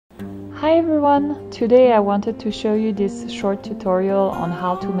Hi everyone! Today I wanted to show you this short tutorial on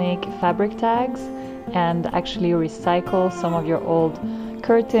how to make fabric tags and actually recycle some of your old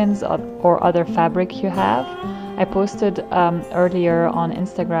curtains or other fabric you have. I posted earlier on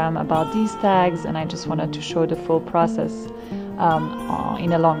Instagram about these tags and I just wanted to show the full process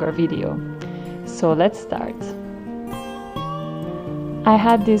in a longer video. So let's start. I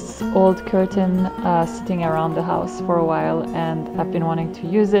had this old curtain sitting around the house for a while and I've been wanting to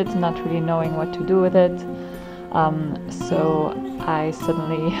use it, not really knowing what to do with it. So I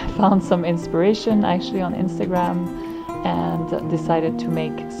suddenly found some inspiration actually on Instagram and decided to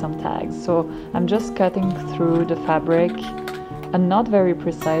make some tags. So I'm just cutting through the fabric and not very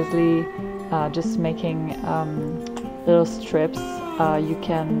precisely, just making little strips. You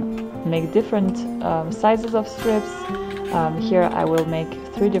can make different sizes of strips. Here I will make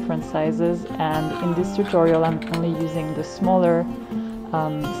 3 different sizes, and in this tutorial I'm only using the smaller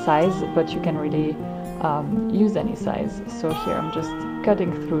size, but you can really use any size. So here I'm just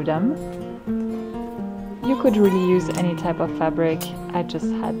cutting through them. You could really use any type of fabric. I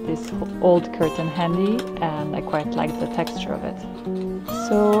just had this old curtain handy and I quite liked the texture of it.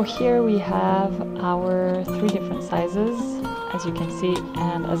 So here we have our 3 different sizes, as you can see,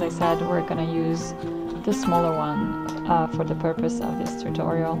 and as I said, we're gonna use the smaller one for the purpose of this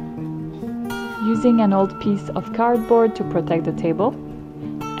tutorial. Using an old piece of cardboard to protect the table,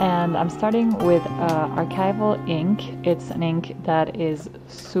 and I'm starting with archival ink. It's an ink that is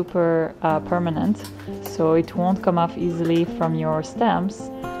super permanent, so it won't come off easily from your stamps,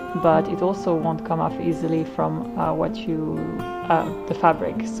 but it also won't come off easily from the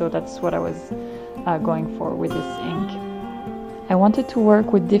fabric. So that's what I was going for with this ink. I wanted to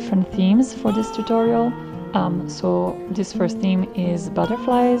work with different themes for this tutorial. So this first theme is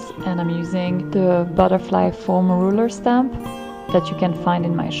butterflies, and I'm using the butterfly foam ruler stamp that you can find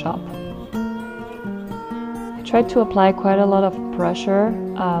in my shop. I tried to apply quite a lot of pressure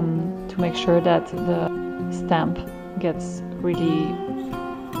to make sure that the stamp gets really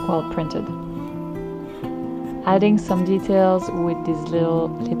well printed. Adding some details with these little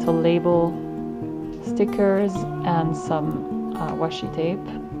label stickers and some washi tape.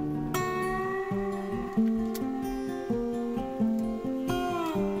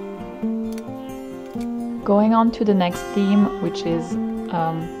 Going on to the next theme, which is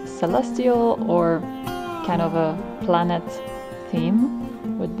celestial, or kind of a planet theme,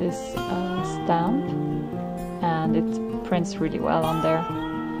 with this stamp, and it prints really well on there.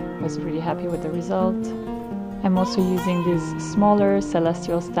 I was really happy with the result. I'm also using these smaller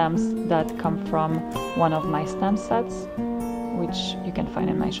celestial stamps that come from one of my stamp sets, which you can find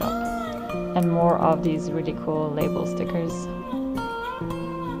in my shop, and more of these really cool label stickers.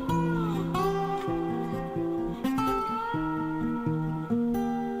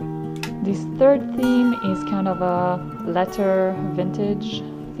 This third theme is kind of a letter vintage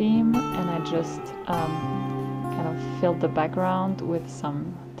theme, and I just kind of filled the background with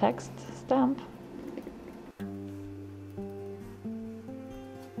some text stamp.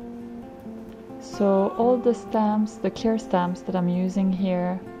 So all the stamps, the clear stamps that I'm using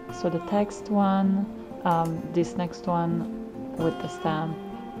here, so the text one, this next one with the stamp,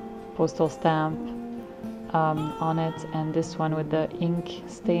 postal stamp on it, and this one with the ink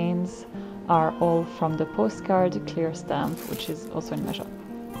stains, are all from the postcard clear stamp, which is also in my shop.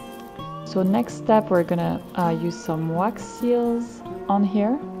 So next step, we're gonna use some wax seals on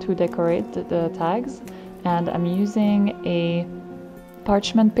here to decorate the tags, and I'm using a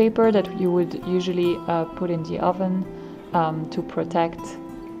parchment paper that you would usually put in the oven to protect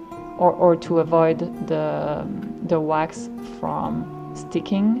or to avoid the wax from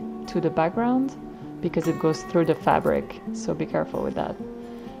sticking to the background, because it goes through the fabric, so be careful with that.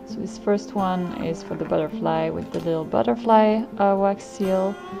 So this first one is for the butterfly with the little butterfly wax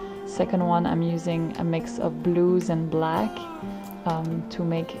seal. Second one, I'm using a mix of blues and black to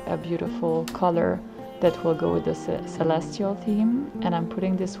make a beautiful color that will go with the celestial theme, and I'm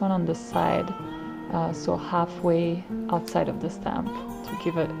putting this one on the side, so halfway outside of the stamp, to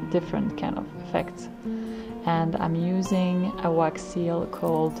give a different kind of effect. And I'm using a wax seal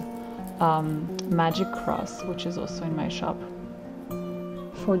called Magic Cross, which is also in my shop.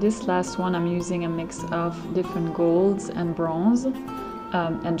 For this last one, I'm using a mix of different golds and bronze.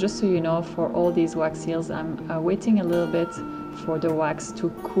 And just so you know, for all these wax seals, I'm waiting a little bit for the wax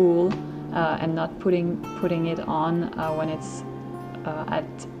to cool and not putting it on when it's at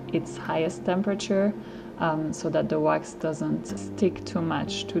its highest temperature, so that the wax doesn't stick too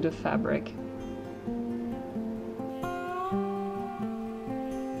much to the fabric.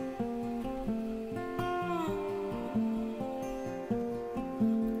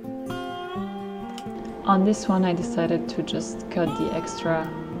 On this one I decided to just cut the extra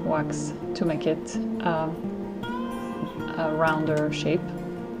wax to make it a rounder shape.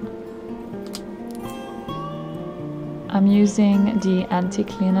 I'm using the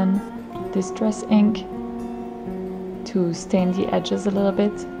antique linen distress ink to stain the edges a little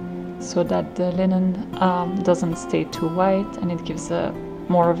bit so that the linen doesn't stay too white, and it gives a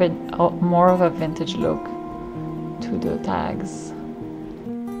more of a vintage look to the tags.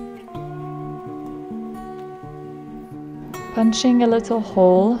 Punching a little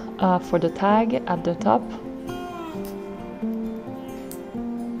hole for the tag at the top.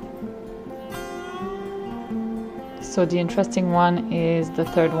 So the interesting one is the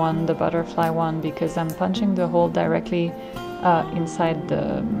third one, the butterfly one, because I'm punching the hole directly inside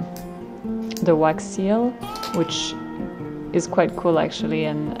the wax seal, which is quite cool actually,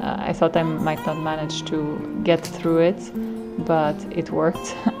 and I thought I might not manage to get through it, but it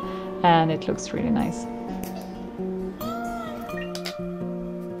worked and it looks really nice.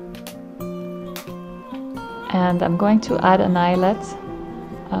 And I'm going to add an eyelet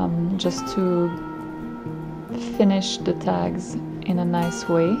just to finish the tags in a nice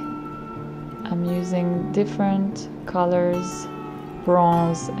way. I'm using different colors,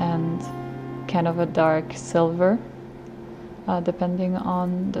 bronze and kind of a dark silver, depending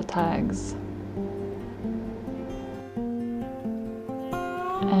on the tags.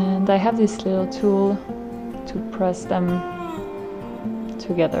 And I have this little tool to press them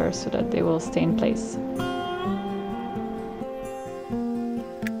together so that they will stay in place.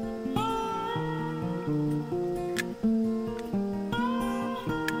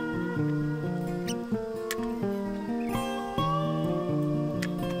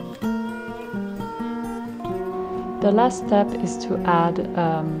 The last step is to add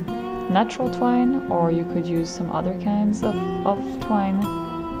natural twine, or you could use some other kinds of twine.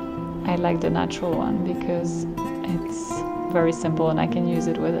 I like the natural one because it's very simple and I can use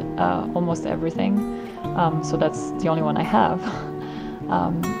it with almost everything. So that's the only one I have.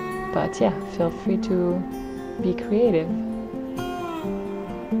 But yeah, feel free to be creative.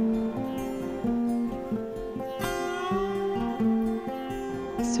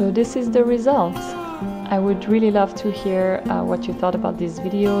 So this is the result. I would really love to hear what you thought about this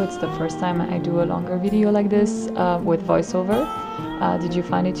video. It's the first time I do a longer video like this with voiceover. Did you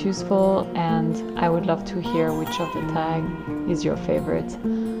find it useful? And I would love to hear which of the tag is your favorite.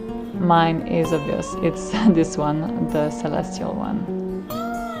 Mine is obvious. It's this one, the celestial one.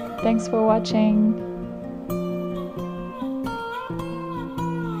 Thanks for watching.